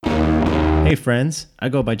Hey friends, I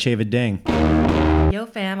go by Chavid Dang. Yo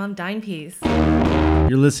fam, I'm Dine Peas.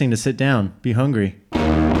 You're listening to Sit Down, Be Hungry.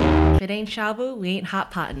 If it ain't shabu, we ain't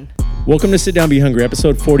hot potting. Welcome to Sit Down, Be Hungry,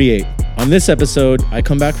 episode 48. On this episode, I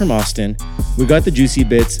come back from Austin. We got the juicy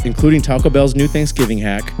bits, including Taco Bell's new Thanksgiving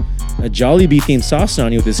hack, a Jollibee themed sauce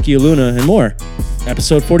nani with Askia Luna, and more.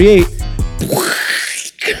 Episode 48.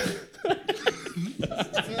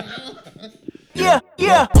 Yeah.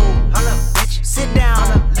 Hold up, bitch. Sit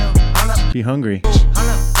down. Be hungry. Hold up,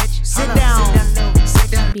 bitch. Sit down.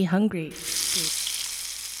 Sit down. Be hungry.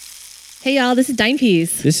 Hey y'all, this is Dine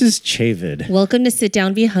Peas. This is Chavid. Welcome to Sit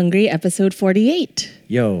Down, Be Hungry, episode 48.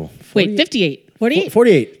 Yo. Wait, 58. 48?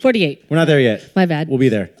 48. 48. We're not there yet. My bad. We'll be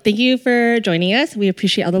there. Thank you for joining us. We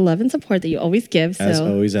appreciate all the love and support that you always give. As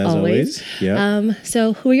always. Yeah.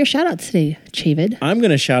 So who are your shout outs today, Chavid? I'm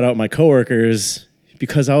going to shout out my coworkers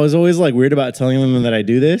because I was always like weird about telling them that I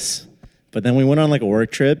do this. But then we went on like a work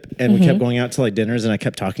trip and we kept going out to like dinners and I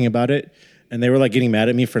kept talking about it. And they were like getting mad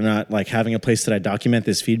at me for not like having a place that I document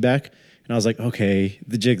this feedback. And I was like, okay,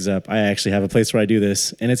 the jig's up. I actually have a place where I do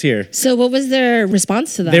this and it's here. So what was their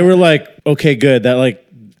response to that? They were like, okay, good. That like,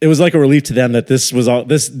 it was like a relief to them that this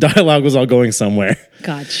dialogue was all going somewhere.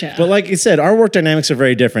 Gotcha. But like you said, our work dynamics are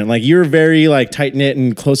very different. Like you're very like tight knit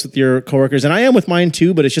and close with your coworkers, and I am with mine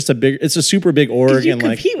too. But it's just it's a super big org. You and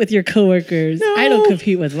compete with your coworkers. No. I don't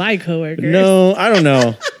compete with my coworkers. No, I don't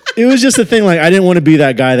know. It was just a thing. Like I didn't want to be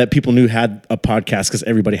that guy that people knew had a podcast because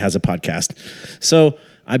everybody has a podcast. So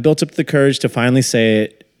I built up the courage to finally say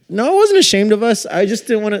it. No, I wasn't ashamed of us. I just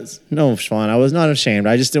didn't want to. No, Sean, I was not ashamed.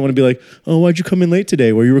 I just didn't want to be like, oh, why'd you come in late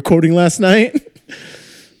today? Were you recording last night?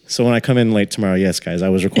 So when I come in late tomorrow, yes, guys, I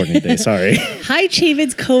was recording today. Sorry. Hi,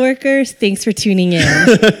 Chavid's coworkers. Thanks for tuning in.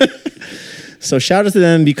 So shout out to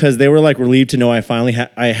them because they were like relieved to know I finally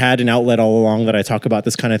I had an outlet all along that I talk about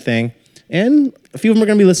this kind of thing. And a few of them are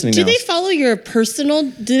going to be listening now. Do they follow your personal?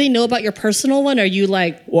 Do they know about your personal one? Or are you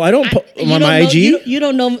like? Well, I don't my IG. You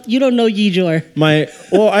don't know Yijor.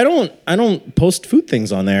 I don't post food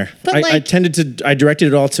things on there. But I directed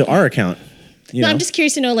it all to our account. No, I'm just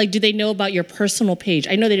curious to know, like, do they know about your personal page?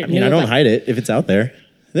 I know they didn't. I don't hide it if it's out there.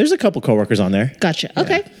 There's a couple coworkers on there. Gotcha.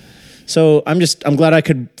 Okay. Yeah. So I'm glad I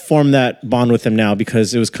could form that bond with them now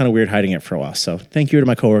because it was kind of weird hiding it for a while. So thank you to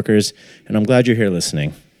my coworkers, and I'm glad you're here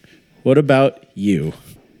listening. What about you?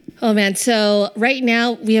 Oh man, so right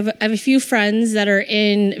now I have a few friends that are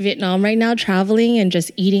in Vietnam right now traveling and just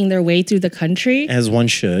eating their way through the country. As one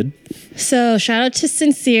should. So shout out to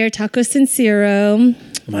Sincere, Taco Sincero.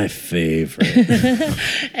 My favorite.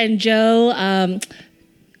 And Joe,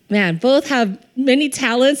 man, both have many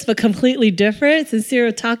talents but completely different.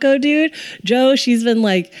 Sincero Taco dude. Joe, she's been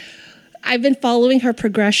like, I've been following her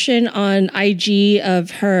progression on IG of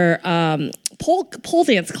her pole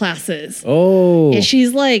dance classes. Oh. And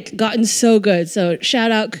she's like gotten so good. So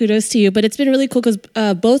shout out, kudos to you. But it's been really cool because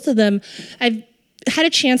both of them, I've had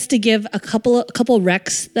a chance to give a couple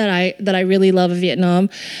recs that I really love of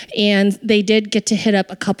Vietnam. And they did get to hit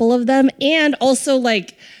up a couple of them. And also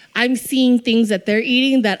like I'm seeing things that they're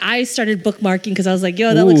eating that I started bookmarking because I was like,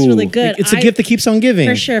 yo, that looks really good. It's a gift that keeps on giving.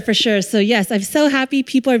 For sure. So yes, I'm so happy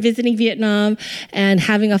people are visiting Vietnam and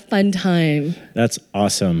having a fun time. That's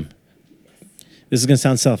awesome. This is going to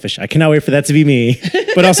sound selfish. I cannot wait for that to be me,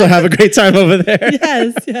 but also have a great time over there.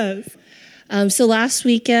 Yes. So last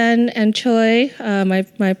weekend, and Choi,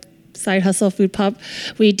 my side hustle food pop,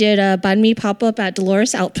 we did a banh mi pop-up at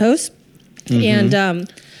Dolores Outpost. And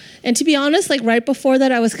to be honest, like right before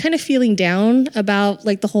that, I was kind of feeling down about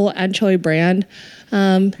like the whole Anchoy brand.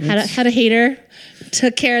 Had a hater,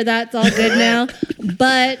 took care of that. It's all good now.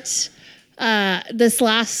 But this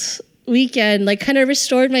last weekend like kind of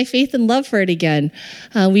restored my faith and love for it again.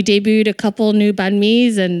 We debuted a couple new banh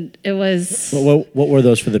mi's and it was what were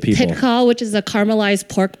those for the people? Thit Kha, which is a caramelized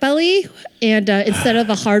pork belly, and instead of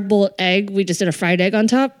a hard-boiled egg, we just did a fried egg on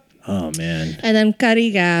top. Oh man. And then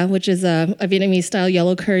Curry Ga, which is a Vietnamese style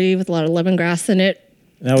yellow curry with a lot of lemongrass in it.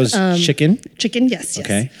 That was chicken? Chicken, yes.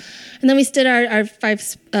 Okay. And then we did our 5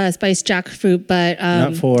 spice jackfruit, but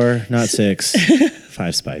not 4, not 6,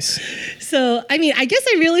 5 spice. So, I mean, I guess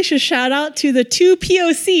I really should shout out to the 2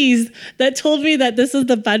 POCs that told me that this is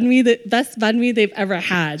the best banh mi they've ever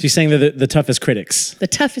had. So you're saying that the toughest critics. The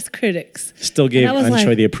toughest critics. Still gave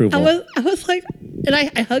Anchoy the approval. I was like, and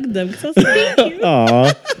I hugged them because I was like, thank you.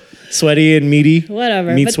 Aw. Sweaty and meaty.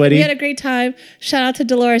 Whatever. Meat but sweaty. We had a great time. Shout out to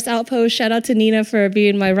Dolores Outpost. Shout out to Nina for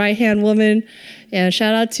being my right-hand woman. And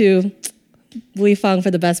shout out to Lee Fong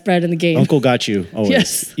for the best bread in the game. Uncle got you, always.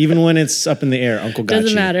 Yes. Even when it's up in the air, Uncle got you.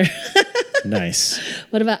 Doesn't matter. Nice.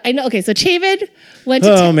 What about, I know, okay, so Chavin went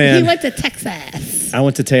Oh, man. he went to Texas. I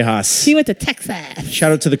went to Tejas. He went to Texas.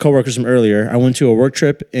 Shout out to the coworkers from earlier. I went to a work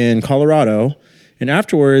trip in Colorado, and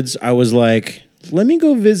afterwards I was like, let me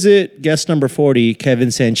go visit guest number 40, Kevin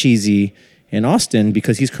Sanchisi, in Austin,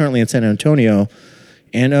 because he's currently in San Antonio.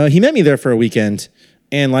 And he met me there for a weekend.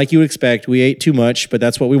 And like you would expect, we ate too much, but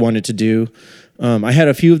that's what we wanted to do. I had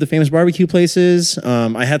a few of the famous barbecue places.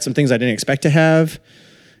 I had some things I didn't expect to have.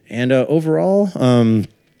 And overall,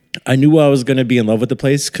 I knew I was going to be in love with the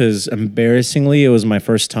place because embarrassingly, it was my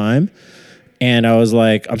first time. And I was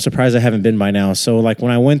like, I'm surprised I haven't been by now. So like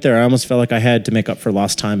when I went there, I almost felt like I had to make up for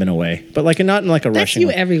lost time in a way. But like not in like a That's rushing you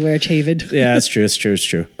way. everywhere, Chavin. Yeah, it's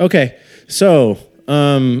true. Okay, so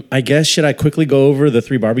I guess should I quickly go over the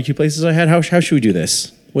 3 barbecue places I had? How should we do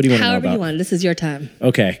this? What do you want to know However about? you want. This is your time.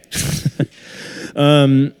 Okay.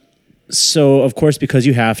 So of course, because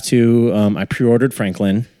you have to, I pre-ordered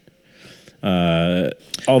Franklin.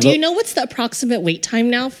 Do you know what's the approximate wait time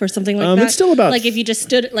now for something like that? It's still about like if you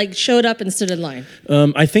just showed up and stood in line.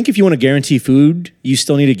 I think if you want to guarantee food, you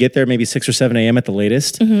still need to get there maybe 6 or 7 a.m. at the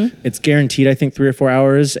latest. Mm-hmm. It's guaranteed, I think, 3 or 4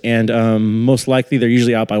 hours, and most likely they're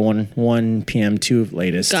usually out by 1 p.m. 2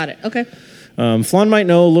 latest. Got it. Okay. Flan might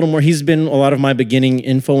know a little more. He's been a lot of my beginning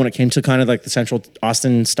info when it came to kind of like the central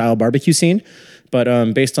Austin style barbecue scene.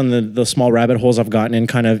 But based on the small rabbit holes I've gotten in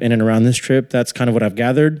kind of in and around this trip, that's kind of what I've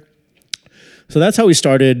gathered. So that's how we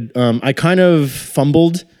started. I kind of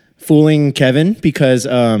fumbled fooling Kevin because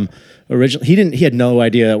originally he had no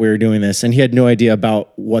idea that we were doing this, and he had no idea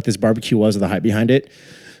about what this barbecue was or the hype behind it.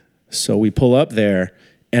 So we pull up there,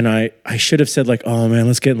 and I should have said like, "Oh man,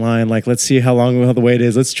 let's get in line. Like, let's see how long the wait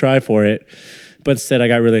is. Let's try for it." But instead, I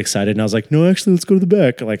got really excited, and I was like, "No, actually, let's go to the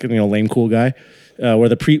back." Like, lame cool guy, where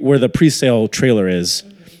the pre-sale trailer is.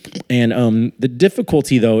 And the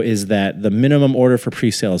difficulty though is that the minimum order for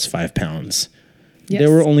pre-sale is 5 pounds. Yes.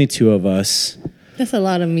 There were only 2 of us. That's a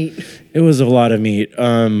lot of meat. It was a lot of meat.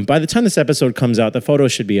 By the time this episode comes out, the photo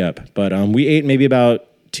should be up. But we ate maybe about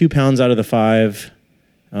 2 pounds out of the 5.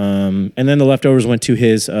 And then the leftovers went to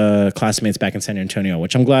his classmates back in San Antonio,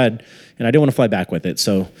 which I'm glad. And I didn't want to fly back with it.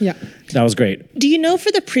 So Yeah. that was great. Do you know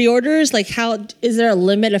for the pre-orders, like is there a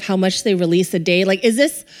limit of how much they release a day? Like, is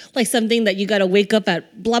this like something that you got to wake up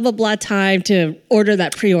at blah, blah, blah time to order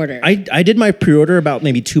that pre-order? I did my pre-order about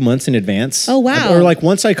maybe 2 months in advance. Oh, wow. Or like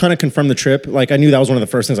once I kind of confirmed the trip, like I knew that was one of the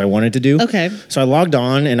first things I wanted to do. Okay. So I logged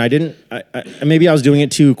on and maybe I was doing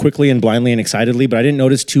it too quickly and blindly and excitedly, but I didn't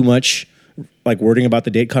notice too much like wording about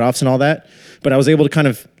the date cutoffs and all that. But I was able to kind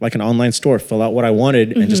of like an online store, fill out what I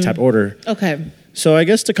wanted and just tap order. Okay. So I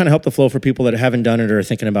guess to kind of help the flow for people that haven't done it or are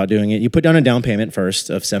thinking about doing it, you put down a down payment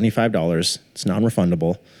first of $75. It's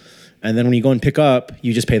non-refundable. And then when you go and pick up,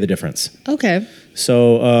 you just pay the difference. Okay.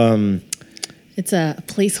 So It's a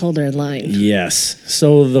placeholder in line. yes.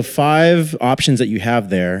 So the 5 options that you have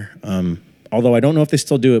there, although I don't know if they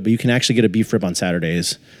still do it, but you can actually get a beef rib on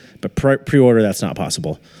Saturdays. But pre-order, that's not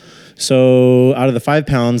possible. So out of the 5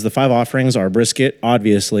 pounds, the 5 offerings are brisket,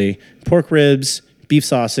 obviously, pork ribs, beef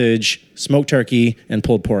sausage, smoked turkey, and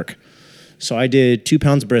pulled pork. So I did 2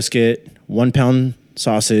 pounds brisket, 1 pound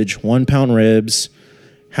sausage, 1 pound ribs,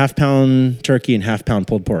 half pound turkey, and half pound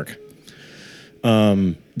pulled pork.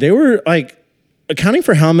 They were like, accounting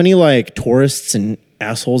for how many like tourists and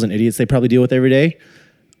assholes and idiots they probably deal with every day,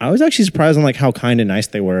 I was actually surprised on like how kind and nice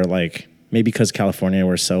they were. Like maybe because California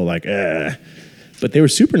were so like, but they were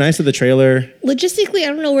super nice at the trailer. Logistically, I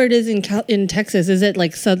don't know where it is in Texas. Is it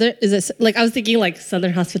like southern? Is it like I was thinking like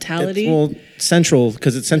southern hospitality? Well, central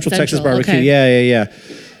because it's Central Texas barbecue. Okay.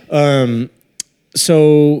 Yeah.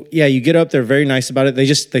 So yeah, you get up. They're very nice about it.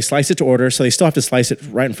 They slice it to order, so they still have to slice it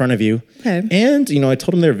right in front of you. Okay. And I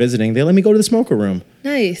told them they were visiting. They let me go to the smoker room.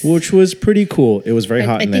 Nice. Which was pretty cool. It was very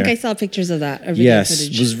hot in there. I think I saw pictures of that.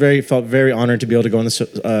 Yes, felt very honored to be able to go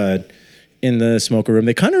in the smoker room.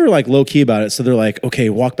 They kind of were like low key about it. So they're like, okay,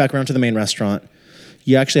 walk back around to the main restaurant.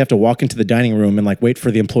 You actually have to walk into the dining room and like wait for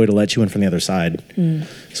the employee to let you in from the other side.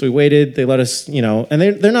 So we waited. They let us, and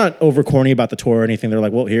they're not over corny about the tour or anything. They're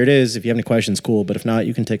like, well, here it is. If you have any questions, cool. But if not,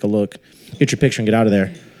 you can take a look, get your picture, and get out of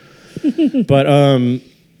there. But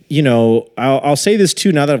I'll say this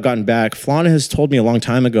too. Now that I've gotten back, Flana has told me a long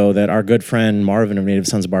time ago that our good friend Marvin of Native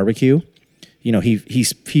Sons Barbecue,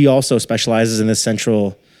 he also specializes in this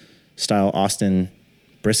central style Austin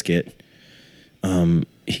brisket.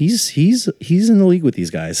 He's in the league with these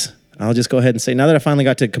guys. I'll just go ahead and say, now that I finally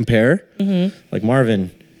got to compare, like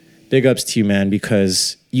Marvin, big ups to you, man,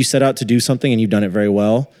 because you set out to do something and you've done it very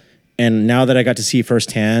well. And now that I got to see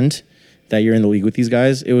firsthand that you're in the league with these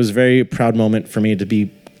guys, it was a very proud moment for me to be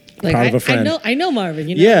Like, proud of a friend. I know Marvin.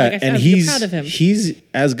 You know, Yeah, like, and I'm proud of him. he's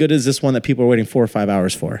as good as this one that people are waiting 4 or 5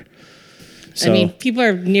 hours for. So, I mean, people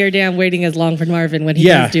are near damn waiting as long for Marvin when he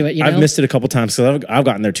yeah, does do it. You know? I've missed it a couple times because I've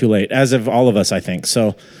gotten there too late, as of all of us, I think.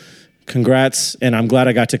 So, congrats, and I'm glad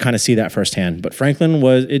I got to kind of see that firsthand. But Franklin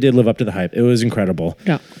did live up to the hype. It was incredible.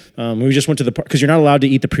 Yeah. We just went to the park because you're not allowed to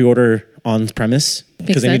eat the pre-order on premise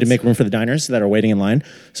because they need to make room for the diners that are waiting in line.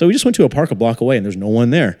 So we just went to a park a block away, and there's no one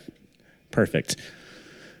there. Perfect.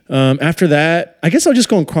 After that, I guess I'll just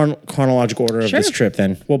go in chronological order of this trip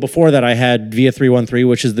then. Well, before that, I had Via 313,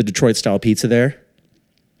 which is the Detroit-style pizza there.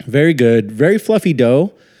 Very good. Very fluffy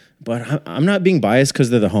dough. But I'm not being biased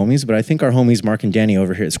because they're the homies, but I think our homies Mark and Danny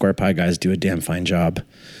over here at Square Pie Guys do a damn fine job.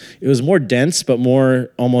 It was more dense, but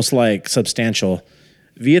more almost like substantial.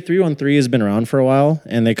 Via 313 has been around for a while,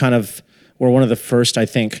 and they kind of were one of the first, I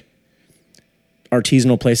think,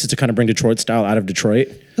 artisanal places to kind of bring Detroit style out of Detroit.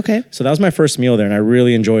 Okay. So that was my first meal there, and I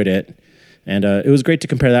really enjoyed it. And it was great to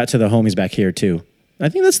compare that to the homies back here, too. I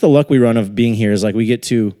think that's the luck we run of being here is like we get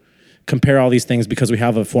to compare all these things because we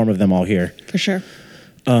have a form of them all here. For sure.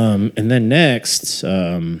 And then next,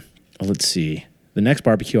 let's see. The next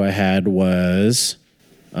barbecue I had was...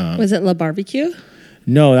 was it La Barbecue?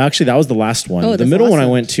 No, actually, that was the last one. Oh, the that's middle one I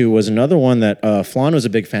awesome. went to was another one that Flan was a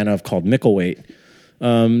big fan of called Mickleweight.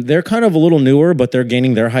 They're kind of a little newer, but they're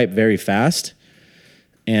gaining their hype very fast.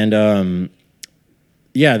 And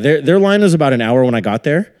yeah, their line was about an hour when I got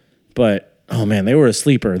there, but oh man, they were a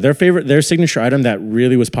sleeper. Their signature item that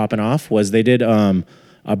really was popping off was they did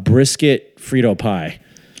a brisket Frito pie.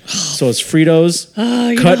 So it's Fritos. Oh,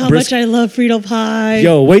 you know how much I love Frito pie.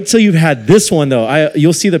 Yo, wait till you've had this one though.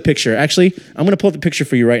 You'll see the picture. Actually, I'm gonna pull up the picture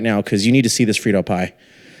for you right now because you need to see this Frito pie.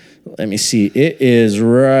 Let me see. It is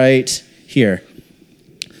right here.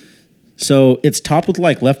 So it's topped with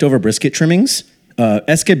like leftover brisket trimmings,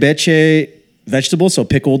 escabeche vegetables, so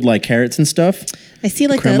pickled like carrots and stuff. I see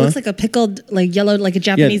like Crema. that looks like a pickled, like yellow, like a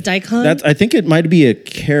Japanese daikon. I think it might be a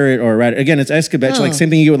carrot or a radish. Again, it's escabeche, like same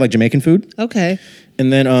thing you get with like Jamaican food. Okay.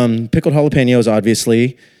 And then pickled jalapenos,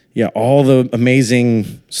 obviously. Yeah, all the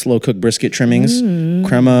amazing slow cooked brisket trimmings,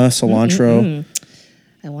 crema, cilantro.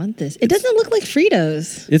 I want this. It doesn't look like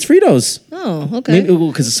Fritos. It's Fritos. Oh, okay.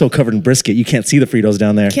 Because it's so covered in brisket, you can't see the Fritos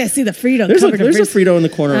down there. Can't see the Frito. There's a Frito in the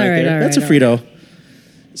corner right there. That's a Frito.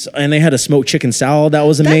 So, and they had a smoked chicken salad that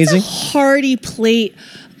was amazing. That's a hearty plate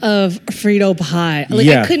of Frito pie. Like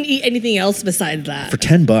Yeah. I couldn't eat anything else besides that. For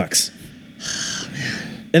 $10.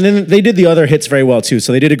 And then they did the other hits very well too.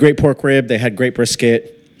 So they did a great pork rib. They had great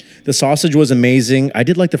brisket. The sausage was amazing. I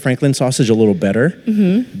did like the Franklin sausage a little better,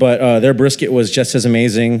 but their brisket was just as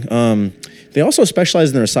amazing. They also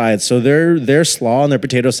specialize in their sides. So their slaw and their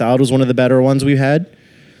potato salad was one of the better ones we had.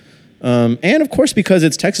 And of course, because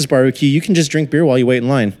it's Texas barbecue, you can just drink beer while you wait in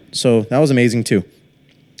line. So that was amazing too.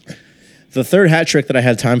 The third hat trick that I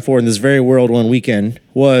had time for in this very whirlwind weekend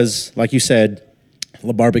was, like you said,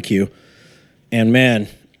 La Barbecue. And man,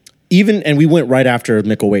 and we went right after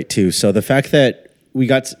Mickleweight too. So the fact that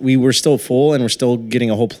we were still full and we're still getting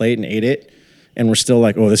a whole plate and ate it, and we're still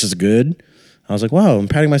like, oh, this is good. I was like, wow, I'm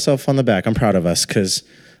patting myself on the back. I'm proud of us because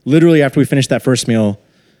literally after we finished that first meal,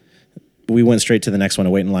 we went straight to the next one to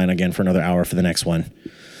wait in line again for another hour for the next one.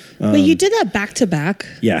 But you did that back to back?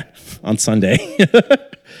 Yeah, on Sunday.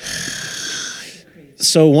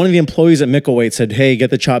 So one of the employees at Mickleweight said, hey,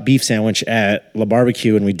 get the chopped beef sandwich at La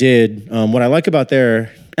Barbecue, and we did. What I like about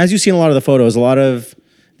there, as you see in a lot of the photos, a lot of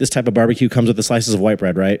this type of barbecue comes with the slices of white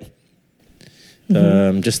bread, right?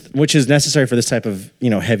 Which is necessary for this type of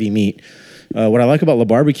heavy meat. What I like about La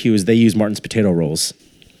Barbecue is they use Martin's potato rolls.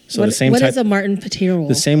 So what is a Martin potato roll?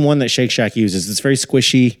 The same one that Shake Shack uses. It's very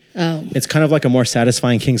squishy. Oh. It's kind of like a more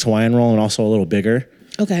satisfying King's Hawaiian roll and also a little bigger.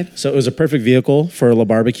 Okay. So it was a perfect vehicle for La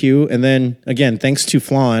Barbecue. And then, again, thanks to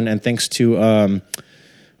Flan and thanks to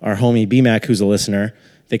our homie B-Mac, who's a listener,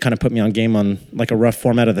 they kind of put me on game on like a rough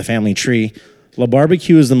format of the family tree. La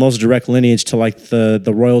Barbecue is the most direct lineage to like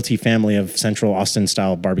the royalty family of Central Austin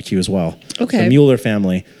style barbecue as well. Okay. The Mueller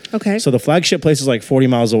family. Okay. So the flagship place is like 40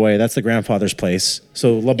 miles away. That's the grandfather's place.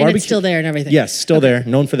 So La Barbecue. And it's still there and everything? Yes, still there.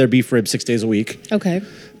 Known for their beef ribs 6 days a week. Okay.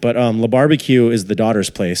 But La Barbecue is the daughter's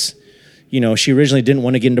place. She originally didn't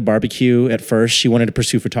want to get into barbecue at first. She wanted to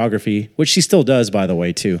pursue photography, which she still does, by the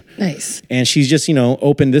way, too. Nice. And she's just,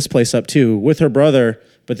 opened this place up, too, with her brother,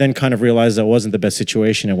 but then kind of realized that wasn't the best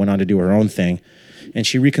situation and went on to do her own thing. And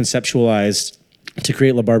she reconceptualized to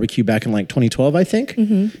create La Barbecue back in like 2012, I think.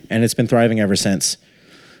 And it's been thriving ever since.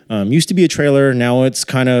 Used to be a trailer. Now it's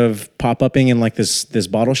kind of pop-upping in like this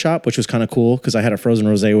bottle shop, which was kind of cool because I had a frozen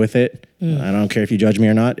rosé with it. I don't care if you judge me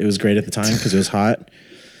or not. It was great at the time because it was hot.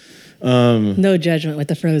 No judgment with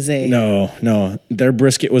the frosé. No. Their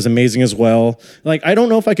brisket was amazing as well. Like, I don't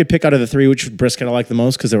know if I could pick out of the three which brisket I like the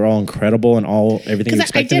most because they were all incredible and everything you Because I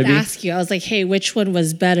expect them did to be. ask you, I was like, hey, which one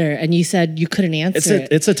was better? And you said you couldn't answer it.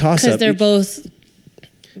 It's a toss-up. Because they're both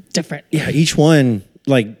different. Yeah, each one,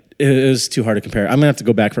 like, it was too hard to compare. I'm going to have to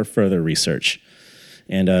go back for further research.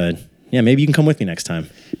 And, maybe you can come with me next time.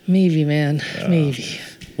 Maybe, man. Maybe.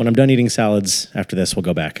 When I'm done eating salads after this, we'll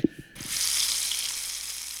go back.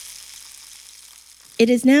 It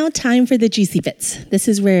is now time for the Juicy Bits. This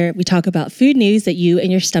is where we talk about food news that you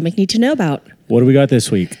and your stomach need to know about. What do we got this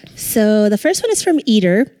week? So the first one is from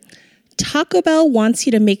Eater. Taco Bell wants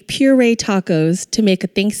you to make puree tacos to make a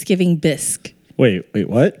Thanksgiving bisque. Wait,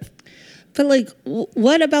 what? But like,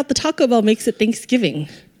 what about the Taco Bell makes it Thanksgiving?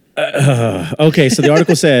 Okay, so the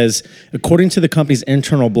article says, according to the company's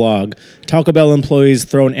internal blog, Taco Bell employees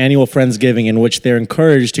throw an annual Friendsgiving in which they're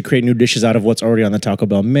encouraged to create new dishes out of what's already on the Taco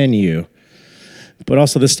Bell menu. But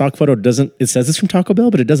also, this stock photo it says it's from Taco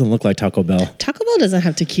Bell, but it doesn't look like Taco Bell. Taco Bell doesn't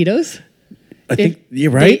have taquitos. I think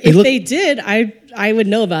you're right. If they did, I would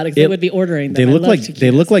know about it because I would be ordering them.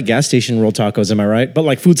 They look like gas station rolled tacos. Am I right? But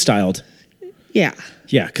like food styled. Yeah.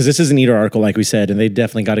 Yeah, because this is an Eater article, like we said, and they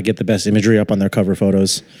definitely got to get the best imagery up on their cover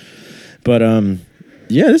photos. But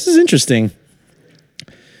this is interesting.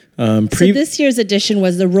 So this year's edition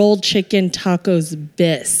was the rolled chicken tacos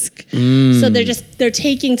bisque. So they're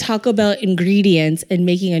taking Taco Bell ingredients and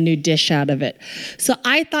making a new dish out of it. So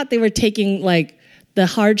I thought they were taking like the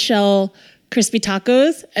hard shell crispy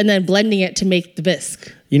tacos and then blending it to make the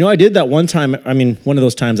bisque. You know, I did that one time. I mean, one of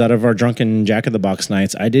those times out of our drunken Jack in the Box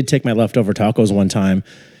nights, I did take my leftover tacos one time,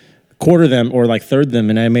 quarter them or like third them,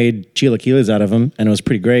 and I made chilaquiles out of them, and it was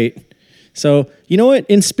pretty great. So, you know what?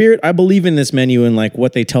 In spirit, I believe in this menu and like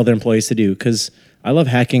what they tell their employees to do because I love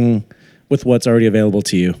hacking with what's already available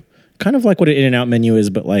to you. Kind of like what an In-N-Out menu is,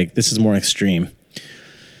 but like this is more extreme.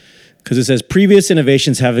 Because it says previous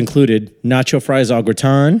innovations have included nacho fries au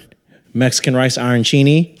gratin, Mexican rice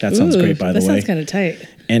arancini. That sounds great, by the way. That sounds kind of tight.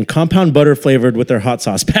 And compound butter flavored with their hot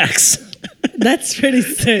sauce packs. That's pretty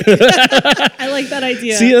sick. I like that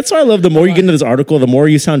idea. See, that's why I love the more you get into this article, the more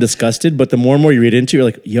you sound disgusted, but the more and more you read into it, you're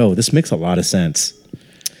like, yo, this makes a lot of sense.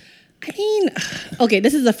 I mean, okay,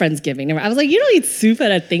 this is a Friendsgiving. I was like, you don't eat soup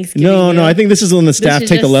at a Thanksgiving No, meal. I think this is when the staff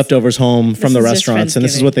take the leftovers home from the is just restaurants, and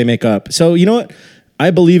this is Friendsgiving. what they make up. So, you know what? I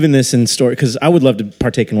believe in this in story, because I would love to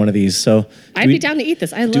partake in one of these. So, I'd be down to eat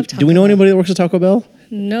this. I love Taco Do we know Bell. anybody that works at Taco Bell?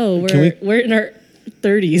 No, we- we're in our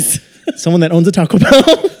 30s. Someone that owns a Taco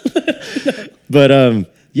Bell? But,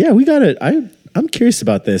 we got it. I'm curious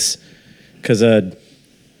about this, because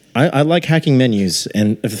I like hacking menus,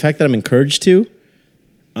 and the fact that I'm encouraged to,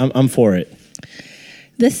 I'm for it.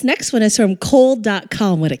 This next one is from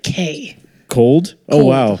cold.com with a K. Cold? Oh, Cold.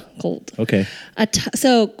 wow. Cold. Okay.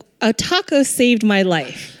 So a taco saved my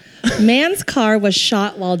life. Man's car was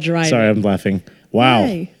shot while driving. Sorry, I'm laughing. Wow.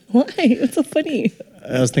 Why? It's so funny.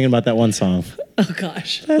 I was thinking about that one song. Oh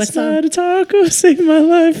gosh. That's not a taco, saved my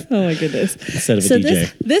life. Oh my goodness. Instead of a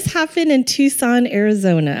DJ. This happened in Tucson,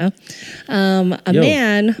 Arizona. A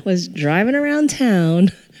man was driving around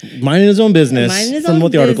town. Minding his own business. Minding his from own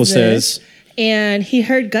what the article business, says. And he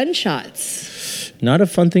heard gunshots. Not a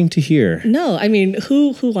fun thing to hear. No, I mean,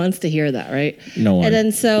 who wants to hear that, right? No one. And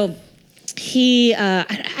then so he,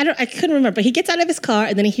 I couldn't remember, but he gets out of his car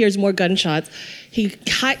and then he hears more gunshots. He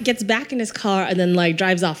gets back in his car and then like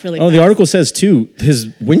drives off really fast. The article says too, his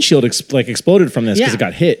windshield exploded from this because it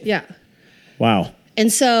got hit. Yeah. Wow.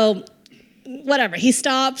 And so, whatever, he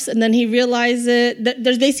stops and then he realizes that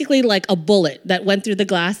there's basically like a bullet that went through the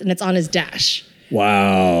glass and it's on his dash.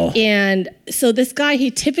 Wow. And so this guy,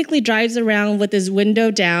 he typically drives around with his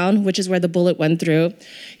window down, which is where the bullet went through.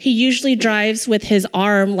 He usually drives with his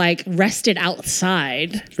arm like rested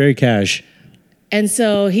outside. Very cash. And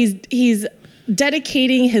so he's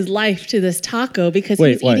dedicating his life to this taco because he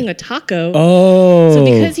was eating a taco. Oh. So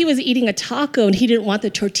because he was eating a taco and he didn't want the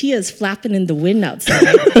tortillas flapping in the wind outside,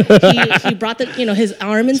 he brought his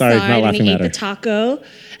arm inside and he ate the taco.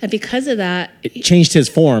 And because of that, it changed his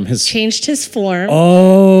form. Changed his form.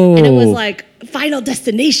 Oh. And it was like Final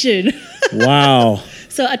Destination. Wow.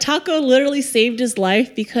 So a taco literally saved his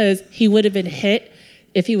life because he would have been hit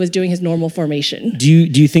if he was doing his normal formation. Do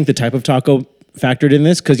you think the type of taco factored in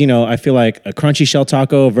this? Because, I feel like a crunchy shell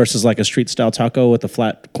taco versus like a street style taco with a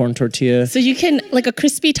flat corn tortilla. So you can, like a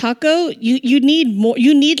crispy taco, you need more,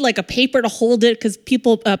 you need like a paper to hold it because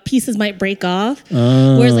pieces might break off.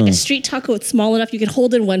 Whereas like a street taco, it's small enough, you can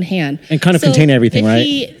hold it in one hand. And kind of contain everything,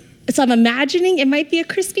 right? So I'm imagining it might be a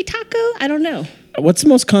crispy taco. I don't know. What's the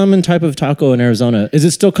most common type of taco in Arizona? Is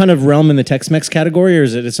it still kind of realm in the Tex-Mex category, or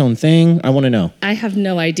is it its own thing? I want to know. I have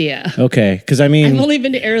no idea. Okay, because I mean, I've only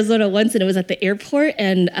been to Arizona once, and it was at the airport,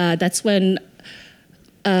 and that's when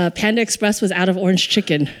Panda Express was out of orange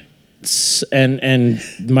chicken. and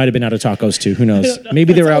might have been out of tacos too. Who knows? don't know.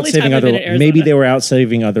 Maybe they That's were the out only saving time I've other. been to Maybe Arizona. they were out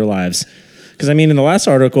saving other lives. Because I mean, in the last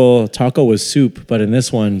article, taco was soup, but in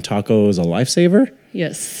this one, taco is a lifesaver.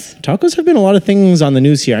 Yes. Tacos have been a lot of things on the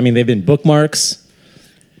news here. I mean, they've been bookmarks,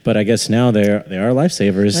 but I guess now they are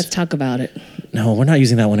lifesavers. Let's talk about it. No, we're not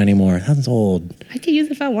using that one anymore. That's old. I can use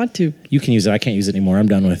it if I want to. You can use it. I can't use it anymore. I'm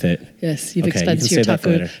done with it. Yes, you've Okay, you expended can your save that for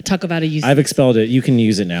later. talk about a use. I've expelled it. You can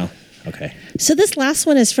use it now. Okay. So this last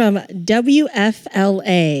one is from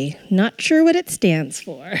WFLA. Not sure what it stands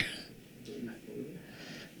for.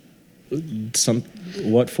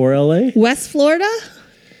 What for LA? West Florida?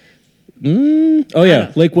 Oh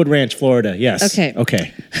yeah, Lakewood Ranch, Florida. Yes.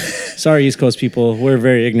 Okay. Sorry, East Coast people. We're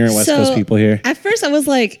very ignorant West Coast people here. At first I was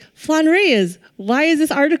like, Flan Reyes, why is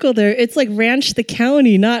this article there? It's like Ranch the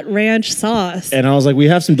County, not ranch sauce. And I was like, we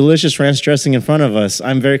have some delicious ranch dressing in front of us.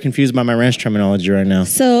 I'm very confused by my ranch terminology right now.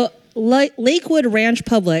 So Lakewood Ranch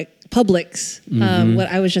Publix, Mm-hmm. what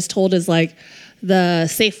I was just told is like the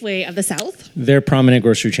Safeway of the South. They're a prominent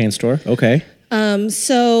grocery chain store. Okay.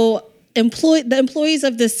 So the employees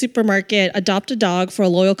of this supermarket adopt a dog for a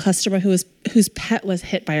loyal customer whose pet was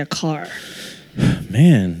hit by a car.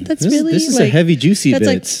 Man, That's this is a like- heavy, juicy that's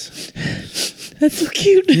bits. That's so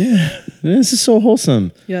cute. Yeah, this is so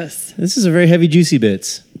wholesome. Yes. This is a very heavy, juicy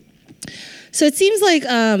bits. So it seems like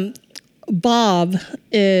Bob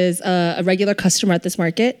is a regular customer at this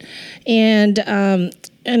market, and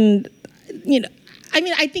you know, I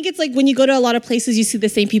mean, I think it's like when you go to a lot of places, you see the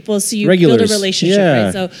same people, so you build Regulars. a relationship, Yeah.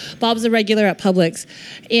 right? So Bob's a regular at Publix,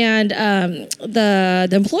 and the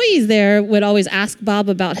employees there would always ask Bob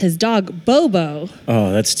about his dog Bobo.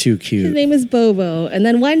 Oh, that's too His cute. name is Bobo. And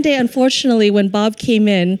then one day, unfortunately, when Bob came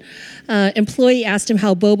in, employee asked him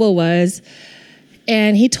how Bobo was,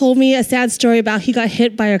 and he told me a sad story about he got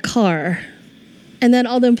hit by a car. And then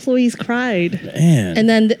all the employees cried. Man. And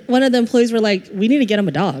then one of the employees were like, we need to get him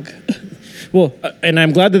a dog. Well, and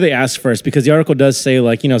I'm glad that they asked first, because the article does say,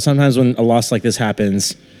 like, you know, sometimes when a loss like this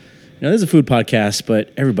happens, you know, there's a food podcast,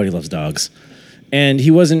 but everybody loves dogs. And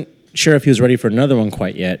he wasn't sure if he was ready for another one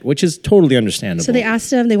quite yet, which is totally understandable. So they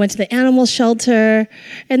asked him, they went to the animal shelter,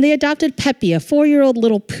 and they adopted Peppy, a 4-year-old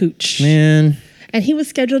little pooch. Man, And he was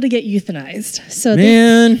scheduled to get euthanized. So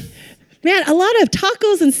man. Man, a lot of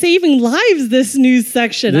tacos and saving lives. This news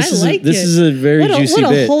section, This is it. this is a very juicy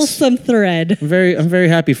what a bit. wholesome thread. I'm very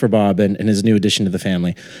happy for Bob and his new addition to the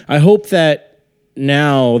family. I hope that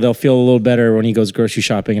now they'll feel a little better when he goes grocery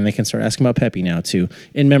shopping, and they can start asking about Peppy now too,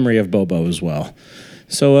 in memory of Bobo as well.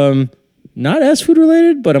 So, not as food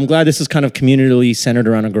related, but I'm glad this is kind of communally centered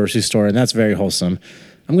around a grocery store, and that's very wholesome.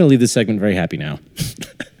 I'm going to leave this segment very happy now.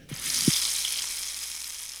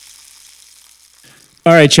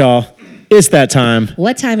 All right, y'all. It's that time.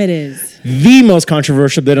 What time it is? The most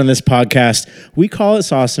controversial bit on this podcast. We call it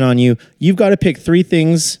Saucing on You. You've got to pick 3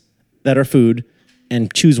 things that are food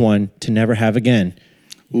and choose one to never have again.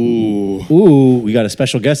 Ooh. Ooh, we got a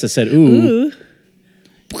special guest that said ooh. Ooh.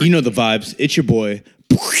 You know the vibes. It's your boy.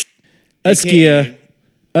 Askia.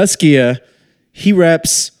 He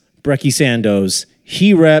reps Brecky Sandoz.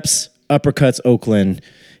 He reps Uppercuts Oakland.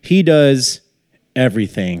 He does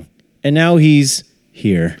everything. And now he's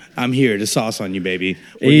here. I'm here to sauce on you, baby.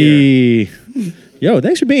 We're here. Hey. Yo,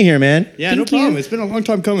 thanks for being here, man. Yeah, no problem. It's been a long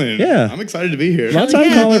time coming. Yeah. I'm excited to be here. Long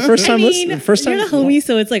time caller, first time listener. First time. You're the homie,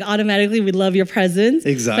 so it's like automatically we love your presence.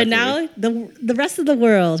 Exactly. But now the rest of the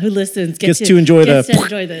world who listens Gets to enjoy gets to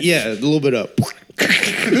enjoy this. Yeah, a little bit up.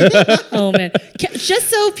 Oh man. Just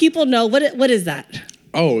so people know, what is that?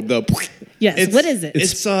 Oh, the... Yes. What is it?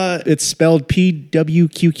 It's spelled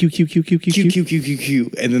PWQQQQQQQ.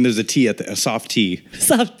 Q. And then there's a T at the... A soft T.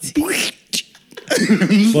 Soft tea.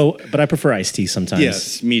 Well, but I prefer iced tea sometimes.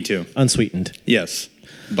 Yes, me too. Unsweetened. Yes.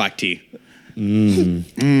 Black tea.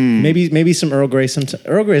 Maybe some Earl Grey.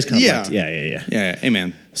 Earl Grey is kind of Yeah. black tea. Yeah. Yeah,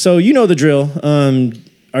 amen. So you know the drill.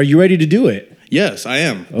 Are you ready to do it? Yes, I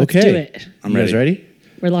am. Okay. do it. I'm You guys ready?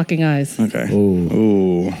 We're locking eyes. Okay.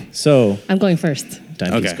 Ooh. So I'm going first.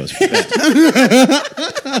 Dime Piece Okay. goes first.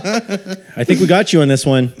 I think we got you on this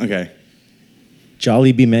one. Okay.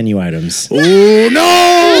 Jollibee menu items. Oh,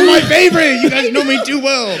 no! My favorite! You guys know me too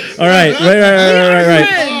well. All right.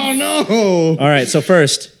 Right. Oh, no! All right. So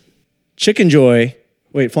first, Chicken Joy.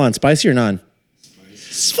 Wait, Flan, spicy or non?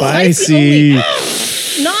 Spicy.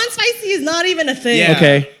 Non-spicy is not even a thing. Yeah.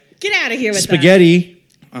 Okay. Get out of here with Spaghetti.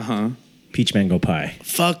 Uh-huh. peach mango pie.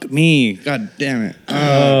 Fuck me. God damn it.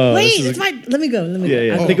 Wait, it's fine. Let me go.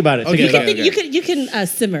 Yeah. Okay. Think about it. Okay, Think about it. okay. You can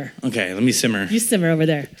simmer. Okay, let me simmer. You simmer over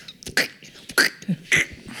there.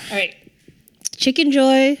 All right. Chicken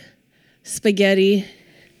Joy, spaghetti,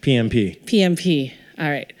 PMP. PMP. All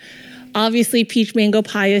right. Obviously, peach mango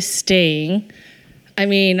pie is staying. I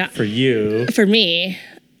mean, For you. for me,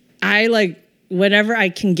 I whenever I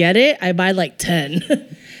can get it, I buy 10.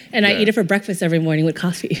 And I eat it for breakfast every morning with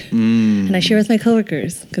coffee. And I share with my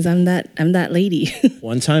coworkers because I'm that lady.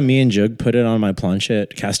 One time, me and Jug put it on my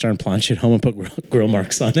planchette, cast iron planchette home and put grill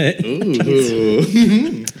marks on it.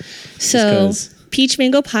 Ooh. So 'cause- peach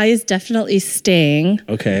mango pie is definitely staying.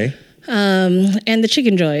 Okay. And the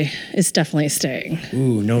Chicken Joy is definitely staying.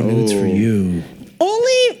 Ooh, no nudes for you.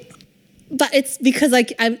 But it's because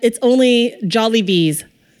it's only Jollibee's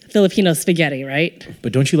Filipino spaghetti, right?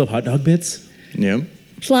 But don't you love hot dog bits? Yeah.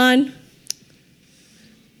 Flan,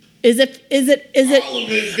 is it? All of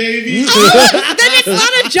it, baby. Then it's not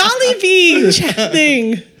a Jollibee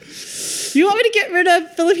thing. You want me to get rid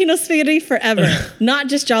of Filipino spaghetti forever, not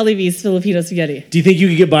just Jollibee's Filipino spaghetti. Do you think you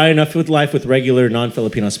could get by enough with life with regular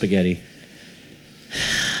non-Filipino spaghetti?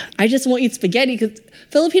 I just won't eat spaghetti because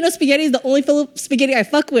Filipino spaghetti is the only spaghetti I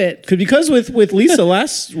fuck with. Because with Lisa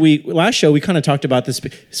last show, we kind of talked about this.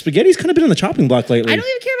 Spaghetti's kind of been on the chopping block lately. I don't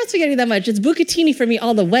even care about spaghetti that much. It's bucatini for me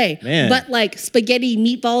all the way. Man. But spaghetti,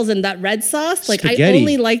 meatballs, and that red sauce, I Spaghetti.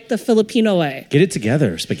 only like the Filipino way. Get it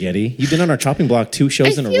together, spaghetti. You've been on our chopping block 2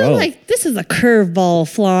 shows in a I feel row. like this is a curveball,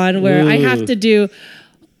 Flan, where I have Ooh. to do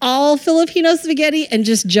all Filipino spaghetti and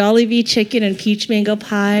just Jollibee chicken and peach mango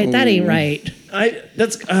pie. That ain't right. I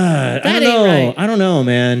don't ain't know. right. I don't know,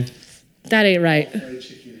 man. That ain't right.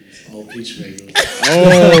 All peach mango.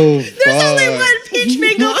 Oh, There's only one peach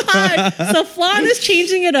mango pie. So Flan is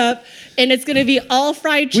changing it up, and it's going to be all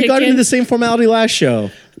fried chicken. We got into the same formality last show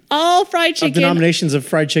all fried of chicken, denominations of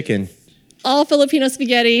fried chicken. all Filipino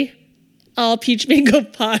spaghetti, all peach mango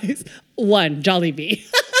pies. One Jollibee.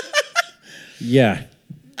 Yeah.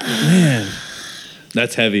 Man,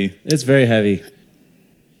 That's heavy. it's very heavy.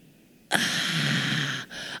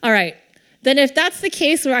 All right. Then if that's the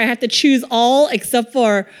case where I have to choose all except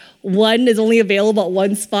for one is only available at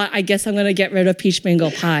one spot, I guess I'm going to get rid of peach mango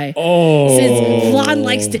pie. Oh. Since Flan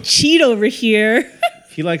likes to cheat over here.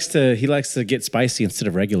 He likes to get spicy instead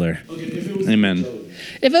of regular. Amen.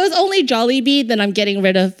 If it was only Jollibee, then I'm getting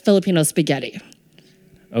rid of Filipino spaghetti.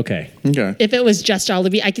 Okay. Okay. If it was just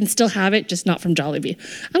Jollibee, I can still have it, just not from Jollibee.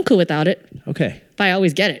 I'm cool without it. Okay. But I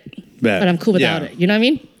always get it. Bet. But I'm cool without Yeah. it. You know what I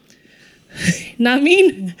mean? Not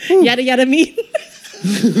mean? Yada yada mean?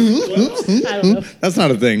 I don't know. That's not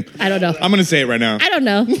a thing. I don't know. I'm going to say it right now. I don't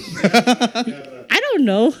know. I don't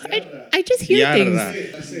know. I just hear Yada.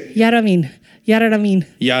 things. Yada mean. Yada mean.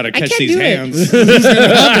 Yada, I catch can't these do it. hands.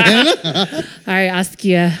 All right,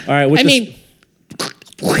 Askia. All right. I mean,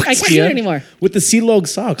 I can't do it anymore. With the C-Log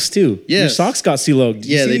socks too. Your Yes. socks got C-Log.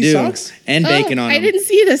 Yeah, they do. Socks? And bacon on I them. didn't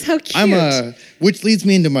see this. How cute. Which leads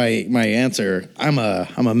me into my answer. I'm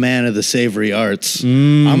a man of the savory arts.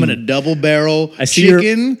 I'm gonna double barrel I see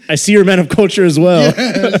chicken. I see you're a man of culture as well.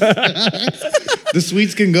 The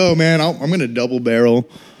sweets can go, man. I'm gonna double barrel.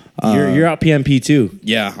 You're out PMP too.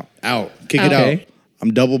 Yeah, out. Kick it Okay. out.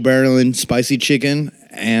 I'm double barreling spicy chicken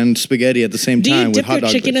and spaghetti at the same Do time you with dip hot your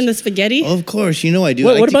dog chicken bits. in the spaghetti? Of course, you know I do.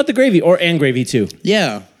 What about the gravy and gravy too?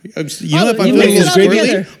 Yeah. You know, if you I'm mix feeling a it little all squirrely,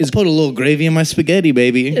 together. just put a little gravy in my spaghetti,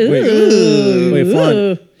 baby. Wait,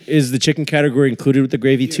 Fawn, is the chicken category included with the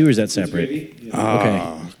gravy too, or is that separate?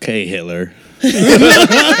 Okay, Hitler.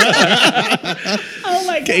 Oh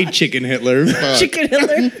my Okay, god. chicken Hitler. Fuck. Chicken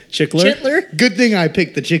Hitler. Chickler? Chittler. Good thing I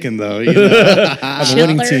picked the chicken, though. You know,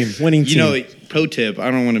 Winning Chittler. team. Winning team. you know pro tip, I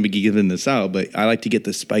don't want to be giving this out, but I like to get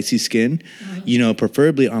the spicy skin, you know,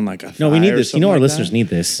 preferably on like a thigh no, we need or this. You something know our like listeners that. need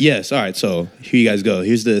this. Yes. All right. So here you guys go.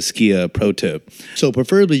 Here's the Askia pro tip. So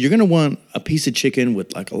preferably you're going to want a piece of chicken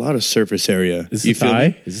with like a lot of surface area. Is You this feel thigh?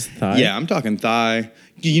 me? Is this thigh? Yeah, I'm talking thigh.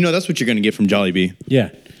 You know, that's what you're going to get from Jollibee.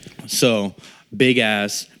 Yeah. So big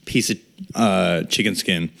ass piece of chicken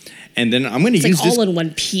skin. And then I'm going to It's use like this. all in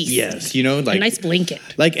one piece. Yes. You know, A like nice blanket.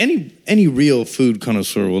 like any real food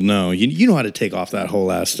connoisseur will know, you know how to take off that whole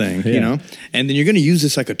ass thing, Yeah. you know? And then you're going to use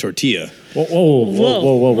this like a tortilla. Whoa.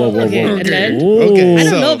 Okay, and then? Okay. I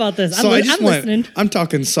don't know about this. I'm listening. I'm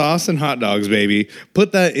talking sauce and hot dogs, baby.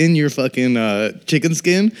 Put that in your fucking chicken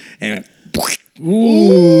skin and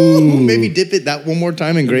ooh, maybe dip it that one more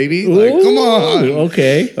time in gravy. Like, come on.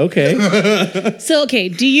 Okay. So, okay,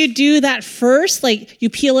 do you do that first? Like, you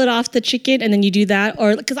peel it off the chicken and then you do that?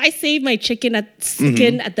 Or, because I save my chicken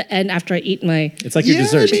skin at the end after I eat my... It's like your Yeah,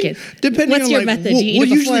 dessert. I mean, Chicken. depending What's on your like, method? Do you eat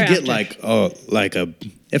we'll it before usually or get after? like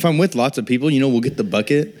if I'm with lots of people, we'll get the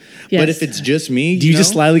bucket. Yes. But if it's just me, Do you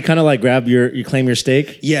just slyly kind of like grab you claim your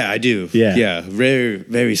steak? Yeah, I do. Yeah. Very,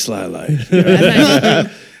 very sly like.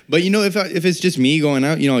 But if it's just me going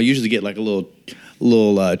out, I'll usually get like a little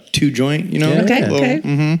 2-joint, Yeah. Okay, Yeah.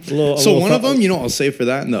 okay. So one of them, I'll save for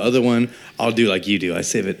that, and the other one, I'll do like you do. I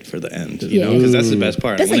save it for the end, Yeah. because that's the best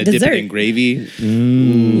part. That's I want like to dip it dessert. in gravy.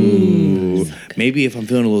 Ooh. Maybe if I'm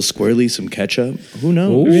feeling a little squirrely, some ketchup. Who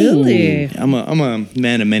knows? Really? I'm a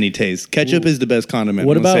man of many tastes. Ketchup is the best condiment.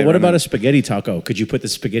 What I'm gonna say it about right now. a spaghetti taco? Could you put the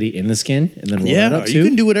spaghetti in the skin and then roll it Yeah, up too? you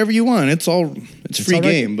can do whatever you want. It's free all right.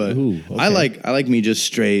 game, but Ooh, okay. I like me just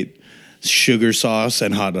straight sugar sauce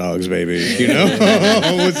and hot dogs, baby.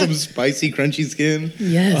 With some spicy, crunchy skin.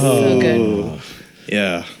 Yes, so good.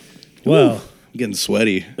 Yeah. Well, I'm getting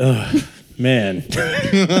sweaty. man.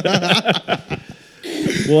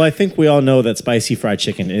 Well, I think we all know that spicy fried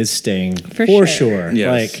chicken is staying For for sure. sure.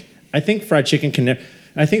 Yes. Like, I think fried chicken can.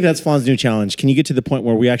 I think that's Fawn's new challenge. Can you get to the point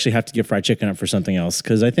where we actually have to give fried chicken up for something else?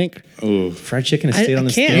 Because I think fried chicken has I stayed on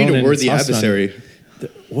the can't. stone. You need a and worthy sauce on it. adversary.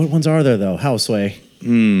 What ones are there though? Houseway.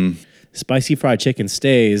 Spicy fried chicken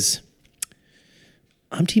stays.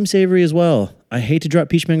 I'm team savory as well. I hate to drop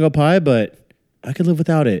peach mango pie, but I could live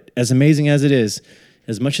without it. As amazing as it is,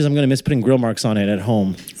 as much as I'm going to miss putting grill marks on it at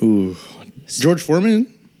home. Ooh. George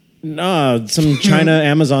Foreman? Nah, some China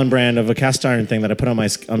Amazon brand of a cast iron thing that I put on my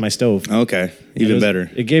stove. Okay. Even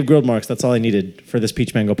better. It gave grilled marks. That's all I needed for this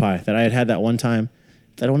peach mango pie that I had that one time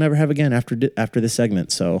that I'll never have again after this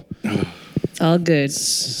segment. So It's all good.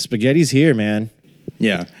 spaghetti's here, man.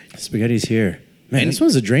 Yeah. Spaghetti's here. Man, this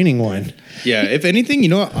one's a draining one. Yeah. If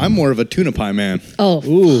anything, I'm more of a tuna pie man. Oh,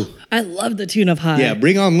 Ooh. I love the tuna pie. Yeah.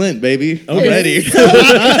 Bring on lint, baby. I'm Okay. ready.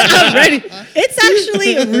 I'm ready. It's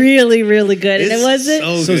actually really, really good. And it It's wasn't.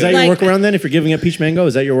 So is that Like- your workaround then? If you're giving up peach mango,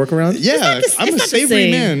 is that your workaround? Yeah. It's I'm a not the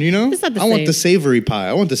savory same. man, It's not the I want same. the savory pie.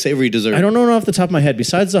 I want the savory dessert. I don't know off the top of my head.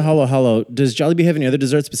 Besides the hollow hollow, does Jollibee have any other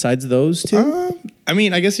desserts besides those two? I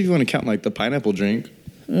mean, I guess if you want to count like the pineapple drink.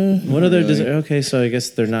 What other dessert? Okay, so I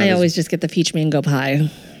guess they're not. I always just get the peach mango pie.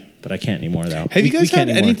 but I can't anymore though. Have you We guys can't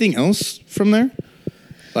had anymore. anything else from there?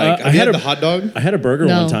 Like, I have you had had a- the hot dog? I had a burger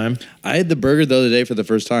No. one time I had the burger the other day for the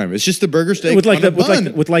first time. It's just the burger steak with like on the a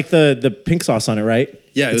bun. with like the pink sauce on it, right?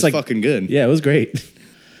 Yeah, it It's was like fucking good. Yeah, it was great.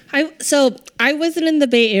 So I wasn't in the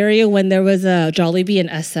Bay Area when there was a Jollibee in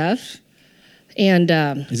SF. And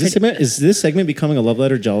Is this segment becoming a love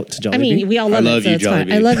letter to Jollibee? I mean, we all love love it, so you, it's fine.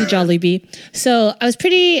 Jollibee. I love you, Jollibee. So I was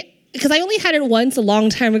pretty, because I only had it once a long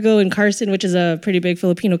time ago in Carson, which is a pretty big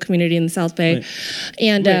Filipino community in the South Bay. Right.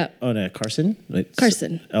 And oh no, Carson. Wait,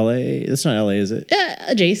 Carson. L.A. That's not L.A. Is it?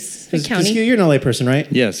 Jace, the 'Cause county. you're an L.A. person, right?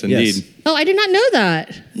 Yes, indeed. Oh, I did not know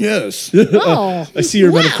that. Yes. Oh, I see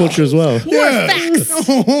your wow. culture as well. More facts.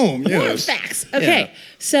 Oh, More yes. facts. Okay.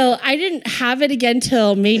 So I didn't have it again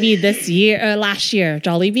till maybe last year,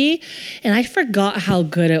 Jollibee, and I forgot how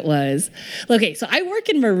good it was. Okay, so I work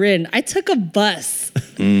in Marin. I took a bus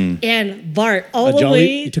and Bart all the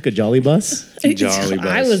way. You took a Jolly bus. Jolly bus.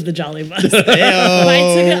 I was the Jolly bus. But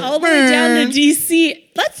I took it all the way down to DC.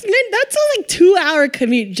 That's like 2-hour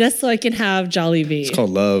commute just so I can have Jollibee. It's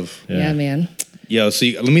called love. Yeah, man. Yo, so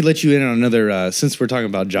let me let you in on another, since we're talking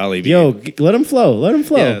about Jollibee. Yo, let them flow. Let them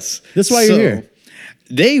flow. Yes. This is why you're here.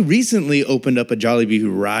 They recently opened up a Jollibee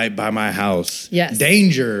right by my house. Yes.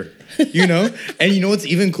 Danger. And you know what's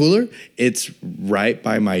even cooler? It's right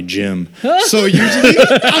by my gym. So usually,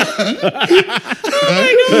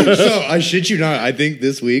 so I shit you not. I think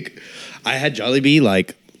this week I had Jollibee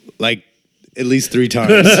like at least 3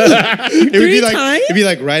 times. It'd be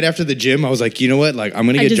like right after the gym. I was like, you know what? Like I'm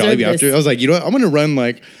gonna I get deserve Jollibee after. this. I was like, you know what? I'm gonna run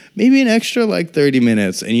like maybe an extra like 30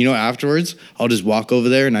 minutes, and afterwards I'll just walk over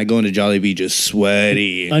there and I go into Jollibee just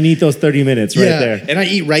sweaty. I need those 30 minutes right there. And I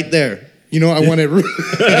eat right there. I want it.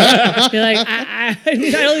 You're like, I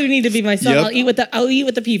don't even need to be myself. Yep. I'll eat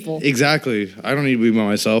with the people. Exactly. I don't need to be by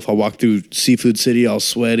myself. I'll walk through Seafood City all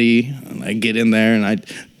sweaty, and I get in there, and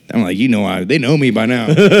I'm like, they know me by now.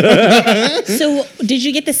 So, did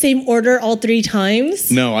you get the same order all 3 times?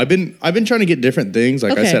 No, I've been trying to get different things.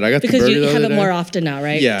 Like I said, I got because the burger you the have other it day. more often now,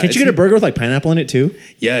 right? Yeah. Can't you get a burger with like pineapple in it too?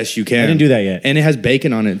 Yes, you can. I didn't do that yet. And it has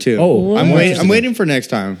bacon on it too. Oh, I'm what? waiting for next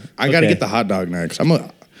time. I got to Okay. get the hot dog next.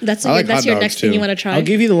 That's I like hot your dogs, next thing too. you want to try. I'll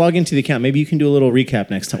give you the login to the account. Maybe you can do a little recap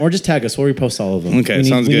next time, or just tag us. We'll repost all of them. Okay, We need-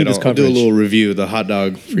 sounds we need good. this I'll do a coverage. little review of the hot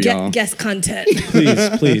dog for y'all. guest content.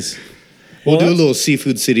 Please. We'll do a Well, little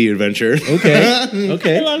Seafood City adventure. Okay. I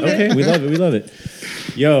love it. Okay. We love it.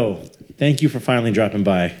 Yo, thank you for finally dropping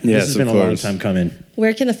by. Yes, This has been of a long course. time coming.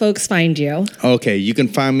 Where can the folks find you? Okay, you can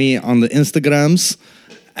find me on the Instagrams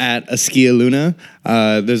at Askia Luna.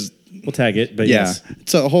 There's We'll tag it, but Yeah, yes.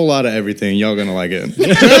 it's a whole lot of everything. Y'all gonna like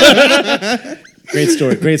it. Great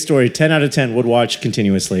story. Great story. 10 out of 10 would watch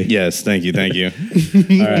continuously. Yes, thank you.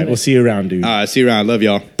 All right, we'll see you around, dude. See you around. Love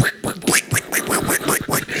y'all.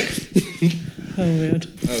 Oh, man.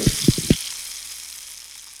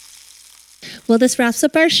 Well, this wraps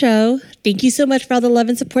up our show. Thank you so much for all the love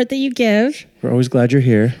and support that you give. We're always glad you're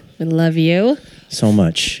here. We love you. So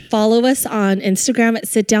much. Follow us on Instagram at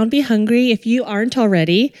Sit Down Be Hungry if you aren't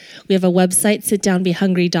already. We have a website,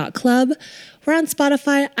 sitdownbehungry.club. We're on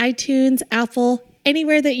Spotify, iTunes, Apple,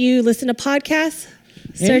 anywhere that you listen to podcasts.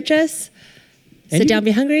 Search us. Sit Down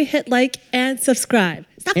Be Hungry, hit like, and subscribe.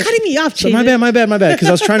 Stop cutting me off, So Jaden. my bad. Because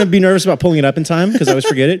I was trying to be nervous about pulling it up in time because I always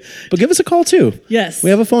forget it. But give us a call too. Yes. We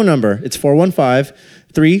have a phone number. It's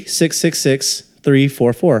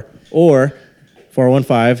 415-3666-344 or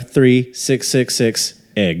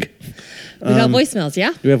 415-3666-EGG. We got voicemails,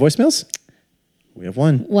 yeah? Do we have voicemails? We have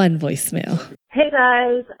one. One voicemail. Hey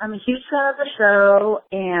guys, I'm a huge fan of the show,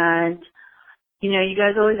 and you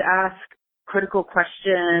guys always ask critical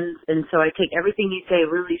questions, and so I take everything you say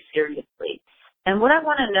really seriously. And what I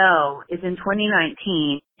want to know is in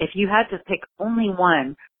 2019, if you had to pick only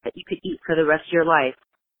one that you could eat for the rest of your life,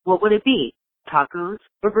 what would it be? Tacos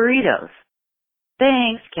or burritos?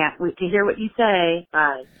 Thanks. Can't wait to hear what you say.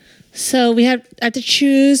 Bye. So we have to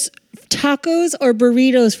choose tacos or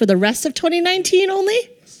burritos for the rest of 2019 only?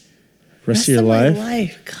 Rest of your life? My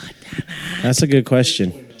life. God damn it. That's a good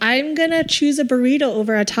question. I'm going to choose a burrito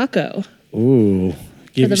over a taco. Ooh.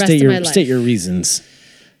 the rest of my life. State your reasons.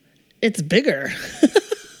 It's bigger.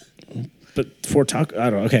 But for taco, I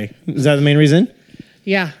don't know. Okay. Is that the main reason?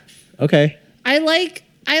 Yeah. Okay. I like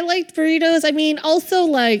burritos. I mean, also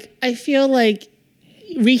like I feel like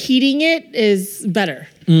reheating it is better.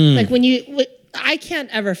 Like I can't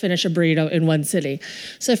ever finish a burrito in one sitting.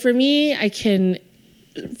 So for me, I can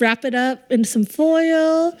wrap it up in some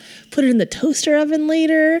foil, put it in the toaster oven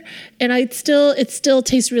later, and it still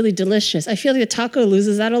tastes really delicious. I feel like the taco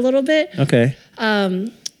loses that a little bit. Okay.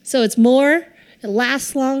 So it's more, it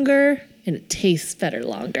lasts longer, and it tastes better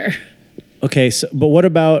longer. Okay. So, but what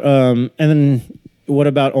about what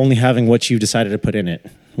about only having what you decided to put in it?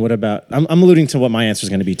 What about? I'm alluding to what my answer is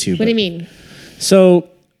going to be too. What do you mean? So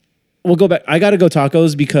we'll go back. I got to go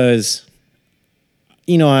tacos because,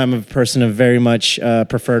 I'm a person of very much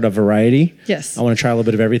preferred a variety. Yes. I want to try a little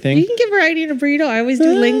bit of everything. You can get variety in a burrito. I always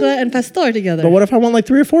do lengua and pastor together. But what if I want like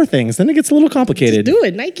 3 or 4 things? Then it gets a little complicated. Just do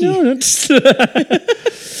it, Nike.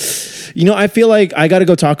 I feel like I got to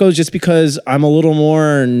go tacos just because I'm a little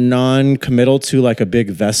more non-committal to like a big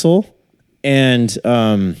vessel. And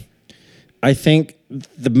I think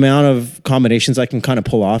the amount of combinations I can kind of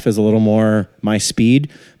pull off is a little more my speed.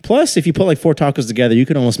 Plus, if you put like 4 tacos together, you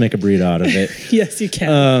can almost make a burrito out of it. Yes, you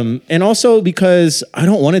can. And also because I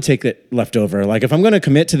don't want to take it leftover. Like if I'm going to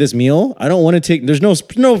commit to this meal, I don't want to take, there's no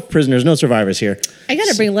prisoners, no survivors here. I got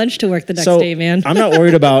to bring lunch to work the next So day, man. I'm not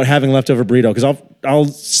worried about having leftover burrito because I'll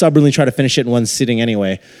stubbornly try to finish it in one sitting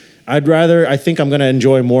anyway. I think I'm going to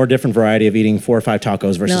enjoy more different variety of eating 4 or 5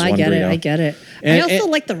 tacos versus one burrito. I get it. And- I also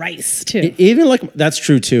and- like the rice too. Even like, that's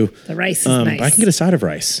true too. The rice is nice. But I can get a side of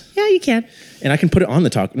rice. Yeah, you can. And I can put it on the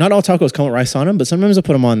taco. Not all tacos come with rice on them, but sometimes I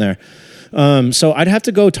put them on there. So I'd have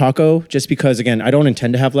to go taco just because, again, I don't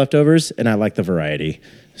intend to have leftovers and I like the variety.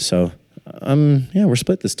 So, we're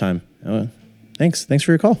split this time. Thanks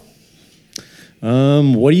for your call.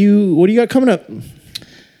 What do you got coming up?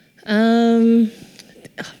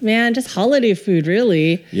 Man, just holiday food,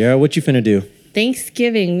 really. Yeah, what you finna do?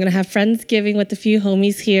 Thanksgiving. I'm going to have Friendsgiving with a few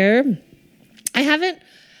homies here. I haven't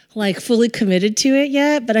fully committed to it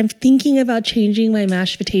yet, but I'm thinking about changing my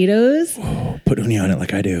mashed potatoes. Put uni on it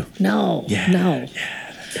like I do. No. Spend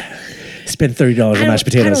 $30 on mashed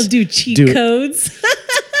potatoes. I don't do cheat codes.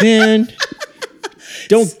 Man,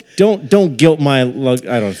 don't guilt my luck.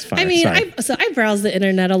 I don't. It's fine. I mean, Sorry. I browse the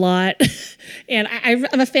internet a lot, and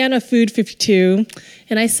I'm a fan of Food 52,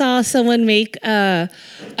 and I saw someone make a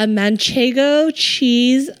manchego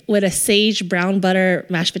cheese with a sage brown butter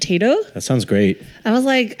mashed potato. That sounds great. I was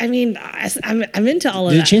like, I mean, I'm into all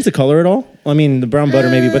of Did that. it change the color at all? I mean, the brown butter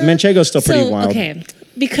maybe, but the manchego's still pretty wild. Okay.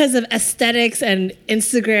 Because of aesthetics and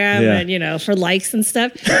Instagram and, for likes and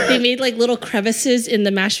stuff, they made little crevices in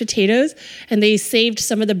the mashed potatoes and they saved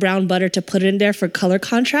some of the brown butter to put in there for color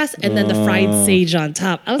contrast and then the fried sage on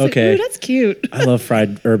top. I was like, ooh, that's cute. I love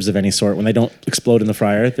fried herbs of any sort. When they don't explode in the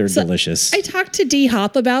fryer, they're delicious. I talked to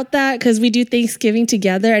D-Hop about that because we do Thanksgiving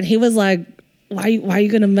together and he was like, why are you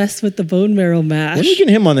going to mess with the bone marrow mash? When are you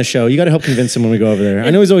getting him on the show? You got to help convince him when we go over there. I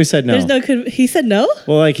know he's always said no. He said no?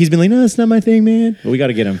 Well, he's been like, no, that's not my thing, man. But we got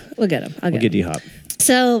to get him. We'll get him. I'll get D-Hop.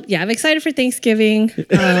 So yeah, I'm excited for Thanksgiving.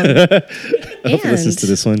 I hope he listens to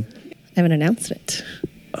this one. I have an announcement.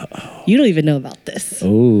 You don't even know about this. Oh.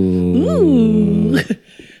 Ooh.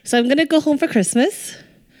 So I'm going to go home for Christmas,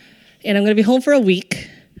 and I'm going to be home for a week,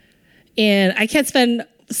 and I can't spend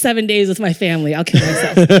 7 days with my family. I'll kill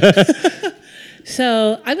myself.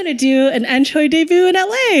 So I'm going to do an Anchoy debut in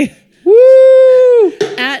LA. Woo!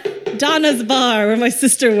 At Donna's Bar, where my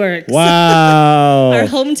sister works. Wow. Our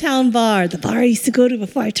hometown bar, the bar I used to go to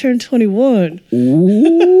before I turned 21.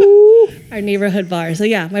 Ooh. Our neighborhood bar. So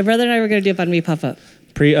yeah, my brother and I were going to do a banh mi pop-up.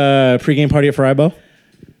 Pre-game party at Faribo?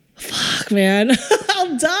 Fuck, man.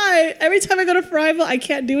 I'll die. Every time I go to Faribo, I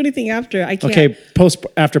can't do anything after. I can't. Okay,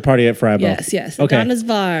 after party at Faribo. Yes. Okay. Donna's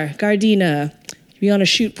Bar, Gardena. If you want to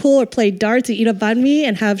shoot pool or play darts or eat a banh mi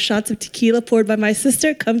and have shots of tequila poured by my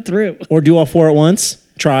sister, come through. Or do all four at once.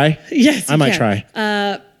 Try. Yes, I might try.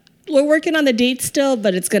 We're working on the date still,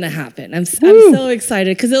 but it's going to happen. I'm so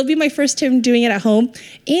excited because it'll be my first time doing it at home.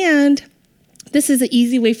 And this is an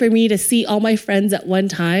easy way for me to see all my friends at one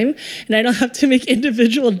time. And I don't have to make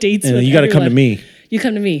individual dates with You got to come to me. You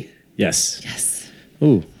come to me. Yes. Yes.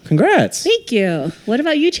 Ooh, congrats. Thank you. What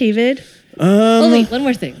about you, Chavid? Wait, one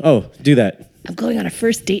more thing. Oh, do that. I'm going on a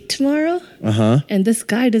first date tomorrow. Uh-huh. And this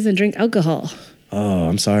guy doesn't drink alcohol. Oh,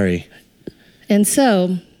 I'm sorry. And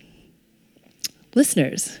so,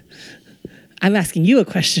 listeners, I'm asking you a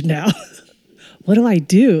question now. What do I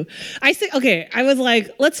do? I said, okay, I was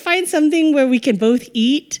like, let's find something where we can both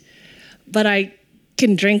eat, but I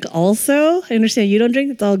can drink also. I understand you don't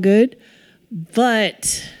drink, it's all good.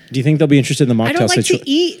 But Do you think they'll be interested in the mocktail I don't like situation?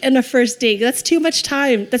 to eat in a first date. That's too much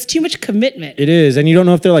time. That's too much commitment. It is, and you don't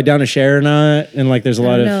know if they're like down to share or not, and like there's a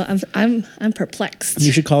lot of. No, I'm perplexed.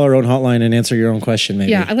 You should call our own hotline and answer your own question,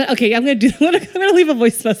 maybe. Yeah, I'm gonna leave a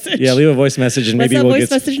voice message. Yeah, leave a voice message, and What's maybe that we'll voice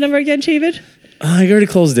get. message number again, Chavid? I already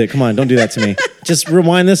closed it. Come on, don't do that to me. Just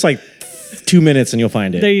rewind this like 2 minutes, and you'll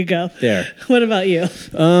find it. There you go. There. What about you?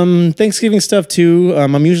 Thanksgiving stuff too.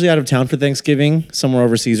 I'm usually out of town for Thanksgiving, somewhere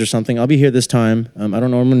overseas or something. I'll be here this time. I don't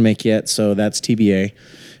know what I'm gonna make yet, so that's TBA.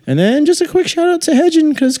 And then just a quick shout out to Hedgen,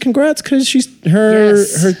 because congrats, because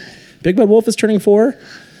her Big Bad Wolf is turning 4.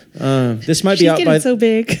 This might She's be out getting by so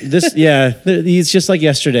big. this. Yeah, he's just like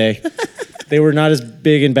yesterday. They were not as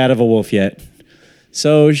big and bad of a wolf yet.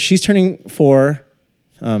 So she's turning 4.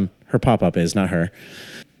 Her pop-up is, not her.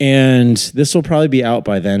 And this will probably be out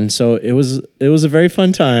by then. So it was a very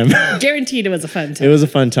fun time. Guaranteed it was a fun time. It was a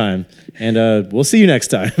fun time. And we'll see you next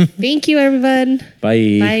time. Thank you, everyone.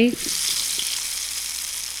 Bye. Bye.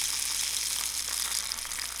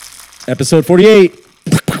 Episode 48.